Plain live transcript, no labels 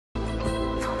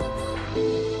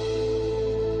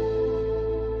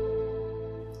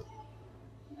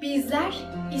Bizler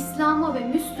İslam'a ve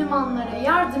Müslümanlara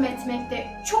yardım etmekte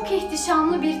çok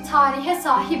ihtişamlı bir tarihe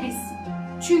sahibiz.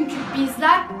 Çünkü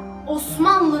bizler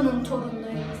Osmanlı'nın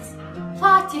torunlarıyız.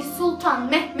 Fatih Sultan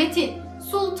Mehmet'in,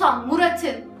 Sultan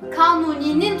Murat'ın,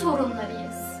 Kanuni'nin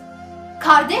torunlarıyız.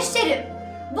 Kardeşlerim,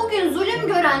 bugün zulüm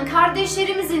gören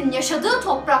kardeşlerimizin yaşadığı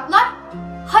topraklar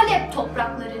Halep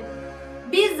toprakları.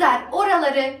 Bizler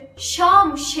oraları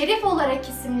Şam Şerif olarak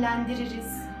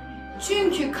isimlendiririz.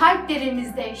 Çünkü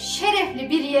kalplerimizde şerefli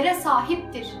bir yere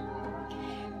sahiptir.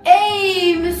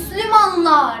 Ey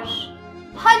Müslümanlar!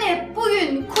 Halep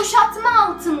bugün kuşatma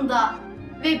altında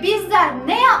ve bizler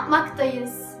ne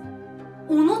yapmaktayız?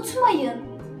 Unutmayın,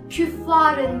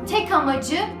 küffarın tek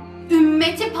amacı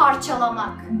ümmeti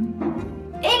parçalamak.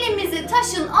 Elimizi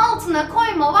taşın altına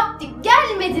koyma vakti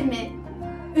gelmedi mi?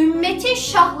 Ümmetin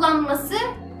şahlanması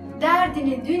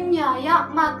derdini dünya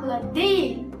yapmakla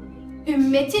değil,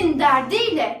 ümmetin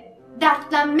derdiyle,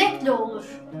 dertlenmekle olur.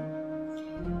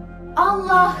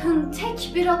 Allah'ın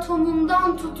tek bir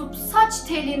atomundan tutup saç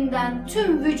telinden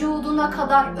tüm vücuduna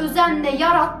kadar özenle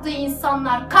yarattığı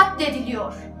insanlar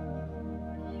katlediliyor.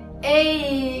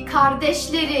 Ey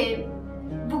kardeşlerim!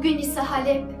 Bugün ise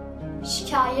Halep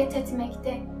şikayet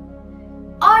etmekte.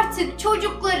 Artık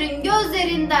çocukların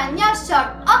gözlerinden yaşlar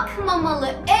akmamalı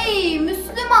ey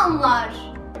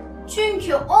Müslümanlar!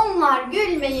 Çünkü onlar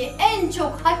gülmeyi en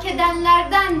çok hak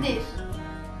edenlerdendir.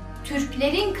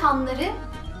 Türklerin kanları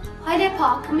Halep'e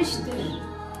akmıştır.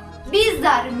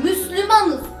 Bizler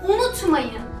Müslümanız,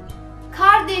 unutmayın.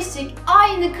 Kardeşlik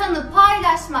aynı kanı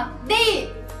paylaşmak değil,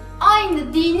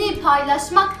 aynı dini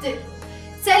paylaşmaktır.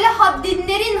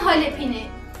 Selahaddinlerin Halep'ini,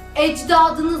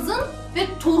 ecdadınızın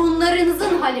ve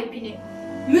torunlarınızın Halep'ini,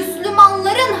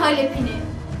 Müslümanların Halep'ini,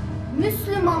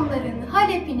 Müslümanların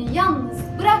Halep'ini yalnız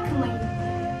bırakmayın.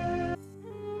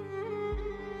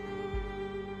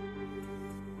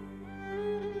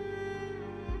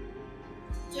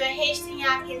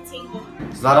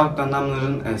 Zarok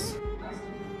anlamların es.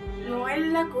 No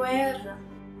es la guerra.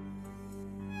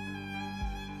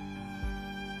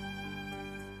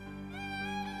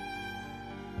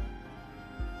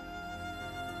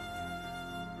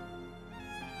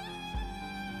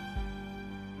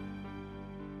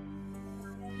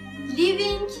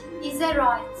 Living is a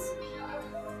right.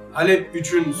 Halep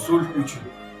üçün, sulh üçün.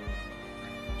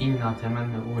 İnna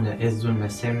temenneune ez-zulme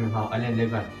semmiha ale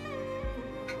legal.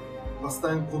 Was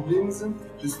dein Problem sind,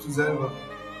 bist du selber.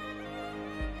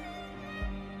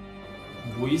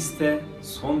 Bu iste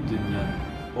son dünya,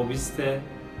 o biste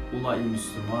ula il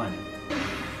Müslümane.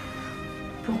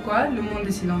 Pourquoi le monde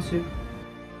est silencieux?